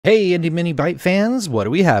Hey Indie Mini Bite fans, what do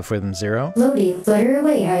we have for them, Zero? Loading Flutter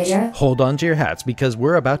Away, Hydra. Hold on to your hats because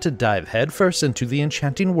we're about to dive headfirst into the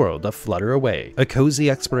enchanting world of Flutter Away, a cozy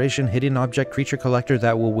exploration hidden object creature collector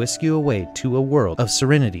that will whisk you away to a world of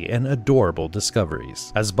serenity and adorable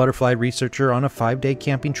discoveries. As a butterfly researcher on a 5-day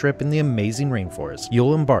camping trip in the amazing rainforest,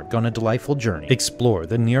 you'll embark on a delightful journey, explore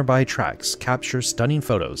the nearby tracks, capture stunning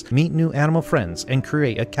photos, meet new animal friends, and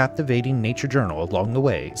create a captivating nature journal along the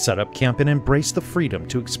way. Set up camp and embrace the freedom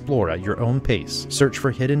to explore at your own pace. Search for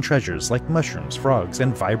hidden treasures like mushrooms, frogs,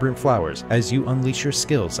 and vibrant flowers as you unleash your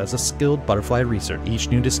skills as a skilled butterfly researcher. Each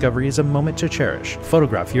new discovery is a moment to cherish.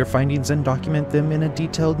 Photograph your findings and document them in a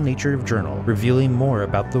detailed nature journal, revealing more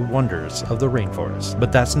about the wonders of the rainforest.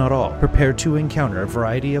 But that's not all. Prepare to encounter a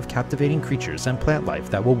variety of captivating creatures and plant life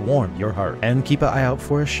that will warm your heart. And keep an eye out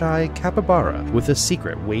for a shy capybara with a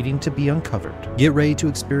secret waiting to be uncovered. Get ready to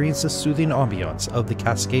experience the soothing ambiance of the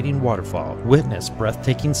cascading waterfall, witness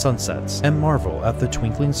breathtaking sunsets, and marvel at the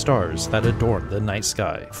twinkling stars that adorn the night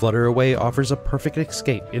sky. Flutter Away offers a perfect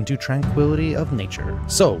escape into tranquility of nature.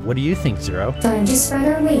 So, what do you think, Zero? Time to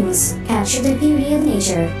spread our wings, capture the beauty of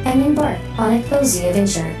nature, and embark on a cozy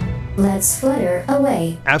adventure. Let's flutter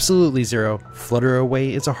away. Absolutely, Zero. Flutter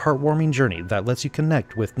Away is a heartwarming journey that lets you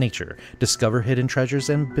connect with nature, discover hidden treasures,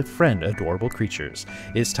 and befriend adorable creatures.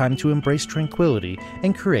 It's time to embrace tranquility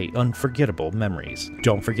and create unforgettable memories.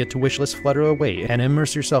 Don't forget to wishlist Flutter Away and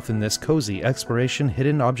immerse yourself in this cozy exploration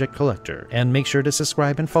hidden object collector. And make sure to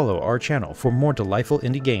subscribe and follow our channel for more delightful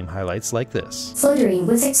indie game highlights like this. Fluttering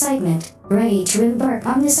with excitement, ready to embark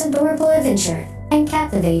on this adorable adventure and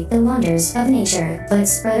captivate the wonders of nature.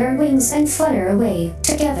 Let's spread our wings and flutter away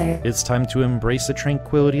together. It's time to embrace the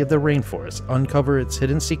tranquility of the rainforest, uncover its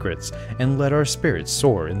hidden secrets, and let our spirits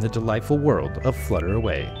soar in the delightful world of Flutter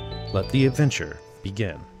Away. Let the adventure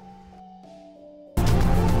begin.